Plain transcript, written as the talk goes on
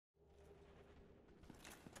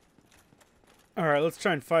Alright, let's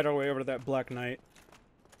try and fight our way over to that Black Knight.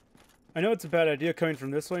 I know it's a bad idea coming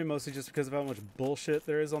from this way, mostly just because of how much bullshit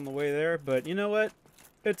there is on the way there, but you know what?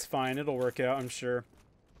 It's fine, it'll work out, I'm sure.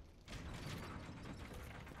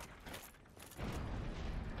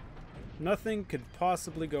 Nothing could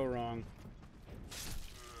possibly go wrong.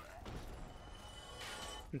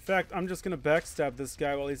 In fact, I'm just gonna backstab this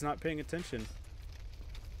guy while he's not paying attention.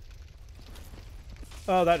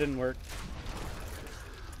 Oh, that didn't work.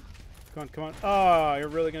 Come on, come on. Oh, you're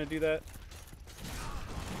really gonna do that?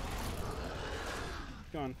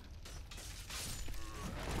 Come on.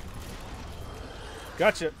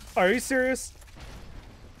 Gotcha. Are you serious?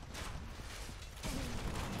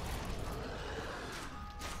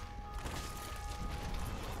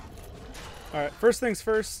 Alright, first things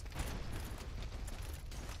first.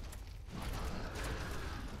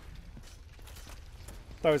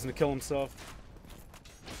 Thought he was gonna kill himself.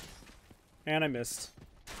 And I missed.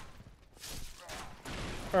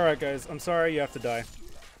 Alright guys, I'm sorry, you have to die.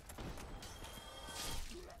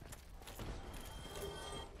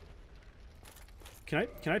 Can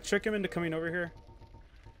I trick him into coming over here?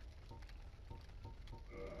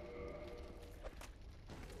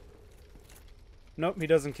 Nope, he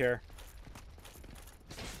doesn't care.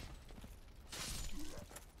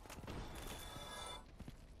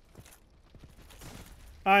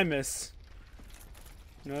 I miss.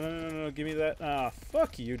 No, no, no, no, give me that. Ah,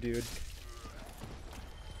 fuck you, dude.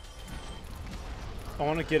 I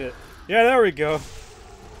want to get it. Yeah, there we go.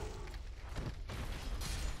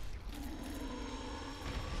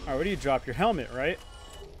 Alright, what do you drop? Your helmet, right?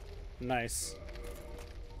 Nice.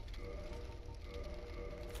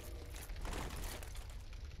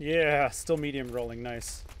 Yeah, still medium rolling.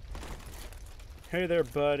 Nice. Hey there,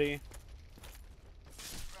 buddy.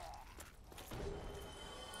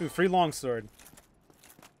 Ooh, free longsword.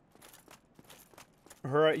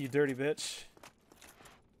 Alright, you dirty bitch.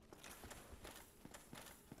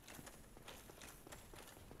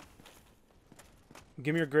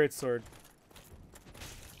 Give me your greatsword.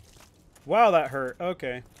 Wow, that hurt.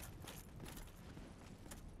 Okay.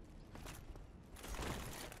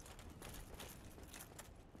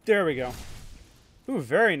 There we go. Ooh,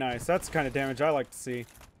 very nice. That's the kind of damage I like to see.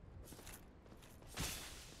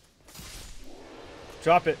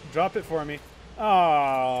 Drop it. Drop it for me.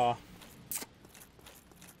 Ah.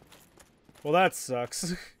 Well, that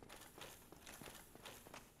sucks.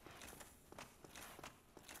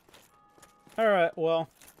 Alright, well.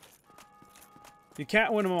 You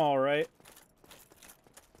can't win them all, right?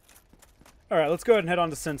 Alright, let's go ahead and head on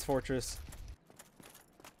to Sens Fortress.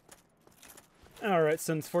 Alright,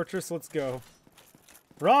 Sens Fortress, let's go.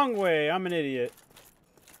 Wrong way, I'm an idiot.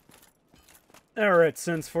 Alright,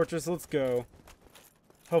 Sens Fortress, let's go.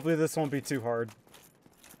 Hopefully this won't be too hard.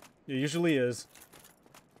 It usually is.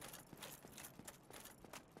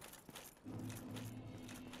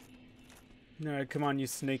 Alright, come on, you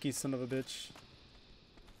snaky son of a bitch.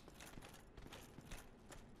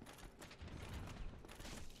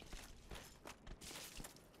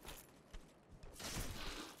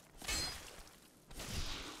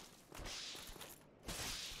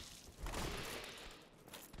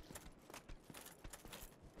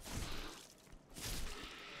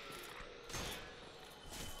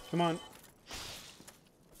 Come on.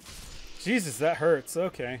 Jesus, that hurts.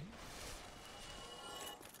 Okay.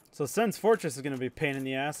 So Sens Fortress is going to be a pain in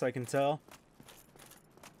the ass, I can tell.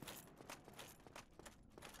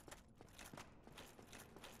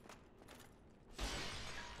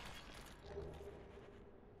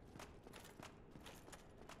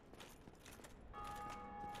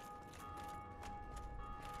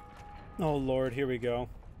 Oh Lord, here we go.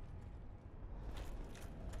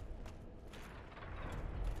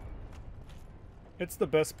 It's the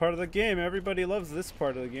best part of the game. Everybody loves this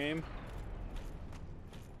part of the game.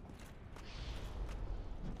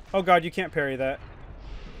 Oh god, you can't parry that.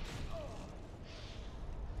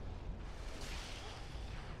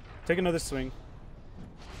 Take another swing.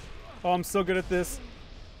 Oh, I'm so good at this.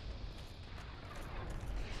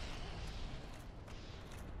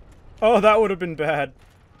 Oh, that would have been bad.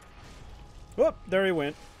 Whoop, there he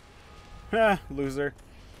went. Ha, loser.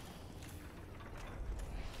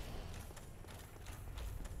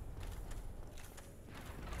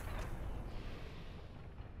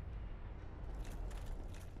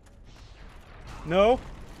 No.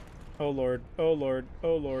 Oh Lord. Oh Lord.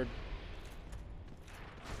 Oh Lord.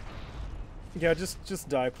 Yeah, just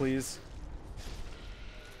die, please.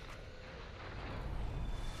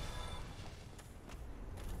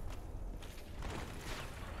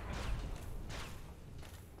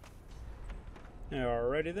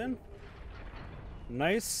 Alrighty then.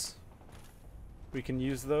 Nice. We can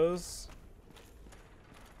use those.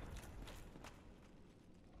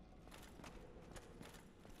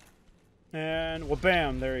 And, well,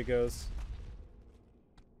 bam, there he goes.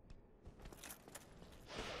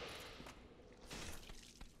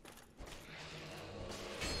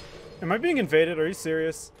 Am I being invaded? Are you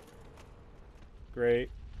serious? Great.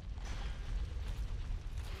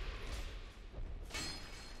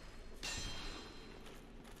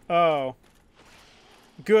 Oh.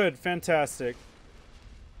 Good, fantastic.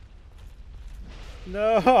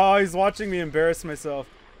 No, he's watching me embarrass myself.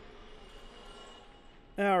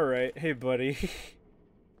 Alright, hey buddy.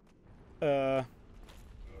 Yeah,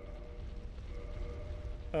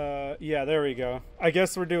 there we go. I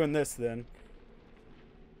guess we're doing this then.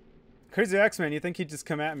 Crazy Axeman, you think he'd just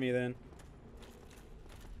come at me then?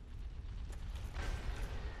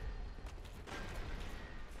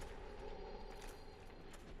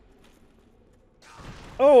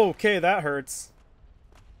 Oh, okay, that hurts.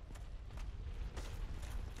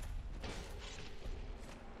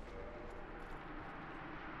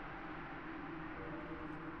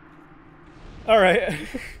 Alright.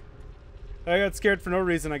 I got scared for no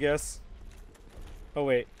reason, I guess. Oh,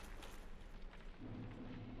 wait.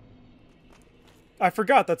 I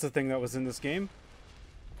forgot that's a thing that was in this game.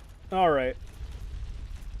 Alright.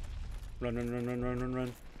 Run, run, run, run, run, run,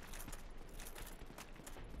 run.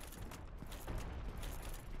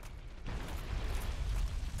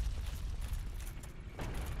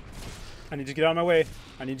 I need you to get out of my way.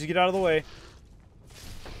 I need you to get out of the way.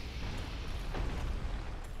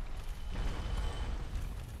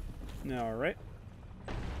 Alright.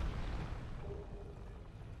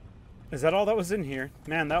 Is that all that was in here?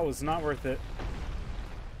 Man, that was not worth it.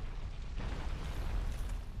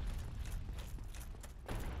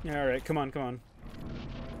 Alright, come on, come on.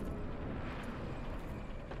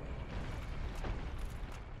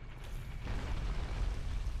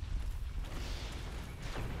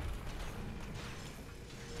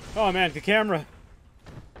 Oh man, the camera.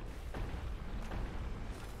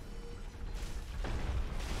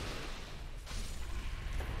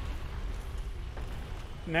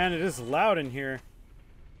 Man, it is loud in here.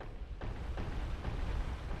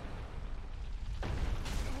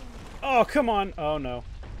 Oh, come on. Oh no.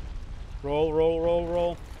 Roll, roll, roll,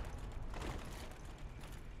 roll.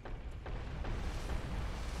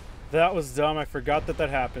 That was dumb. I forgot that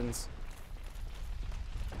that happens.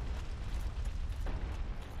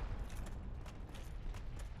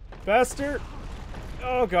 Faster!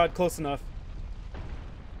 Oh god, close enough.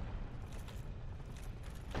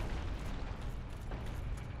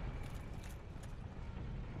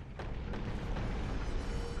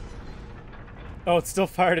 Oh, it still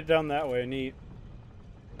fired it down that way. Neat.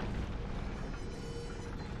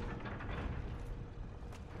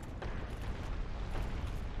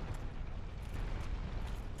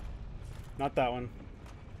 Not that one.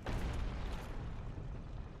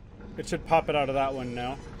 It should pop it out of that one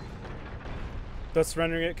now, thus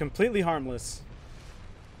rendering it completely harmless.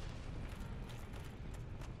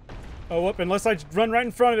 Oh, whoop, unless I run right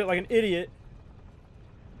in front of it like an idiot.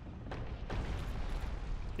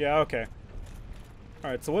 Yeah, okay.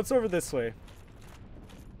 Alright, so what's over this way?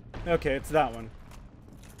 Okay, it's that one.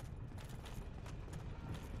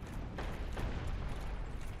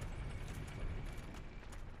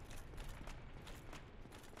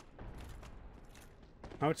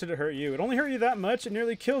 How much did it hurt you? It only hurt you that much? It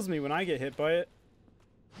nearly kills me when I get hit by it.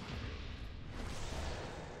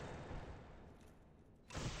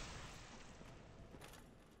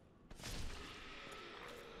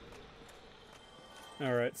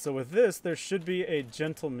 Alright, so with this, there should be a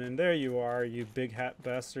gentleman. There you are, you big hat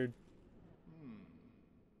bastard.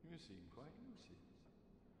 You seem quite lucid.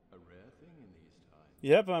 A rare thing in these times.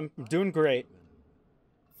 Yep, I'm doing great.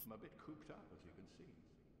 I'm a bit cooped up, as you can see.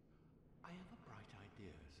 I have a bright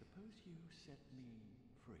idea. Suppose you set me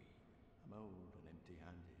free. I'm old and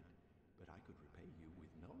empty-handed, but I could repay you with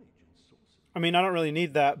knowledge and sorcery. I mean, I don't really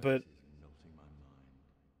need that, but... This is melting my mind.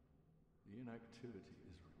 The inactivity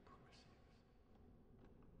is repressive.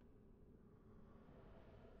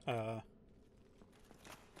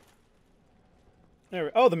 There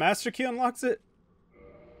we... Oh, the master key unlocks it?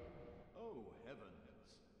 Oh,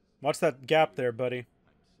 heavens. Watch that gap there, buddy.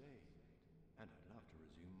 I'm saved, and I'd love to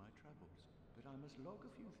resume my travels, but I must log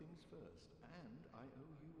a few things first, and I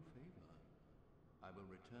owe you a favor. I will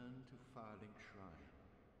return to Firelink Shrine.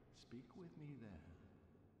 Speak with me there,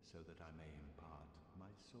 so that I may impart my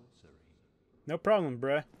sorcery. No problem,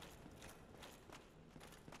 bruh.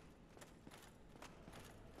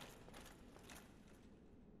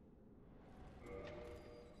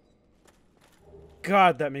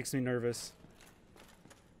 God, that makes me nervous.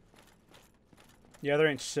 Yeah, there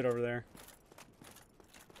ain't shit over there.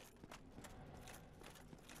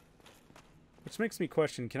 Which makes me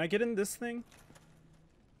question, can I get in this thing?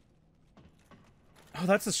 Oh,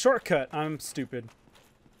 that's a shortcut. I'm stupid.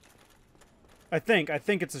 I think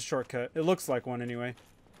it's a shortcut. It looks like one anyway.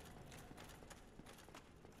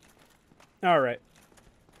 Alright.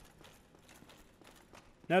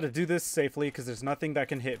 Now to do this safely, because there's nothing that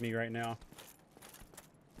can hit me right now.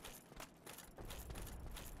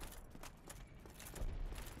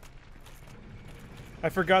 I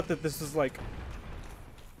forgot that this is like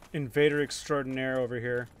invader extraordinaire over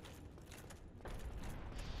here.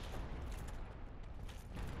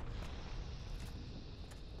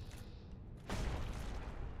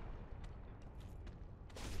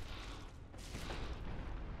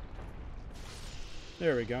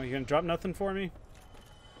 There we go. You gonna drop nothing for me?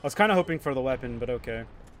 I was kind of hoping for the weapon, but okay.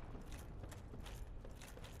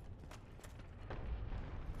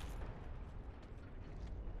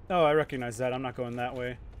 Oh, I recognize that. I'm not going that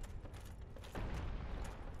way.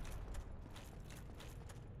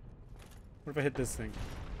 What if I hit this thing?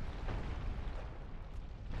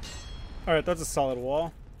 Alright, that's a solid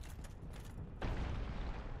wall.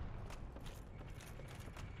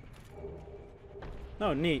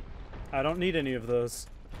 Oh, neat. I don't need any of those.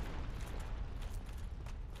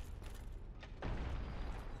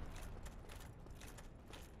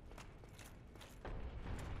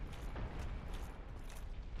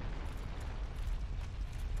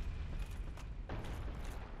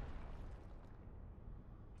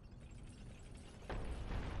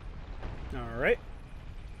 Alright.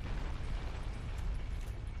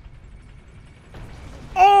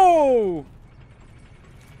 Oh!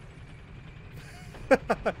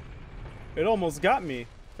 It almost got me,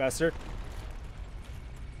 bastard.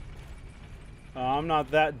 Oh, I'm not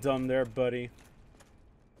that dumb there, buddy.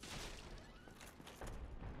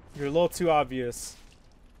 You're a little too obvious.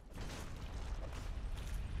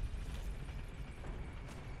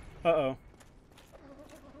 Uh-oh.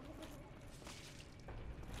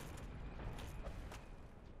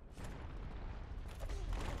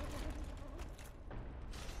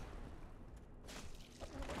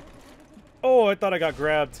 Oh, I thought I got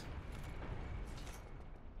grabbed.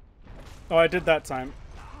 Oh, I did that time.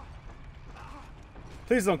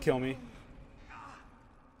 Please don't kill me.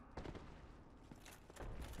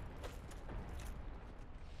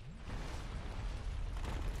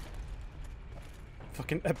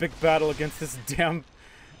 Fucking epic battle against this damn...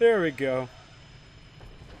 There we go.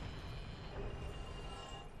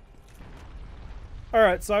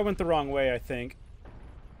 Alright, so I went the wrong way, I think.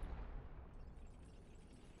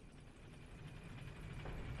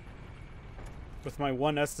 With my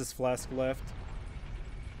one Estus flask left.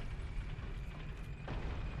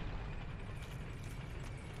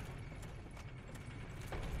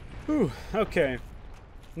 Whew, okay.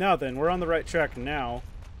 Now then, we're on the right track now.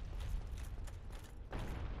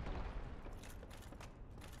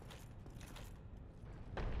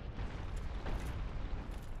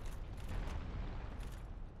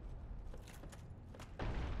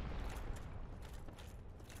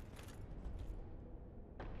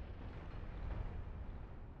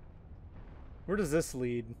 Where does this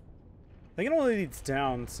lead? I think it only leads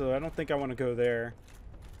down, so I don't think I want to go there.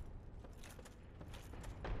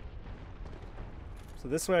 So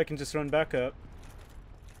this way I can just run back up.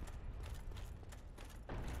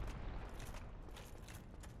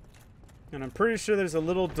 And I'm pretty sure there's a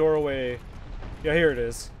little doorway. Yeah, here it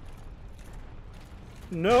is.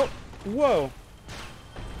 Nope. Whoa.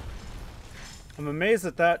 I'm amazed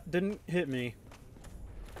that that didn't hit me.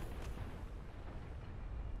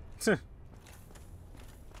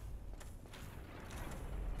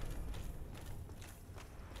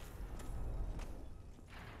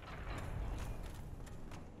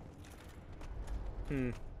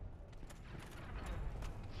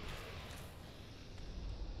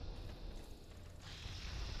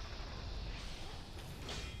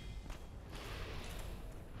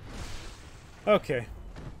 Okay.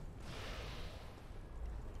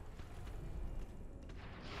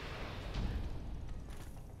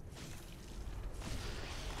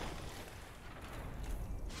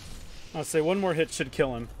 I'll say one more hit should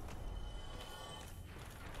kill him.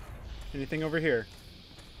 Anything over here?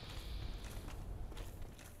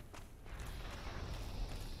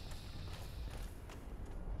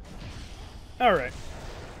 All right.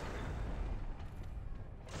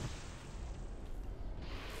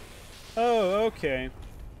 Oh, okay.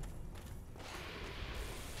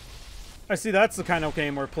 I see, that's the kind of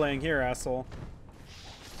game we're playing here, asshole.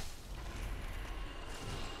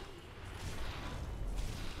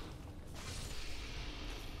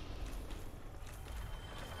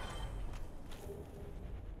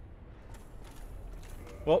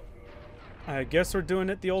 Well, I guess we're doing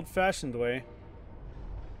it the old-fashioned way.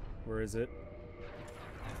 Where is it?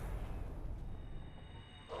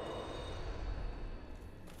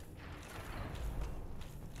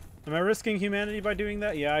 Am I risking humanity by doing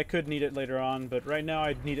that? Yeah, I could need it later on, but right now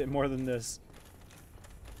I'd need it more than this.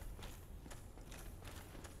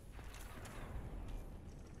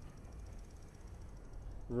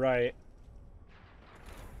 Right.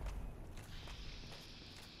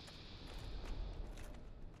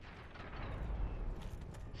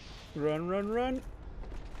 Run, run, run.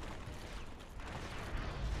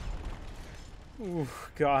 Ooh,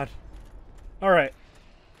 God. Alright.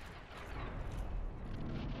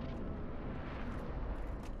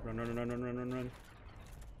 Run, run, run, run, run, run, run.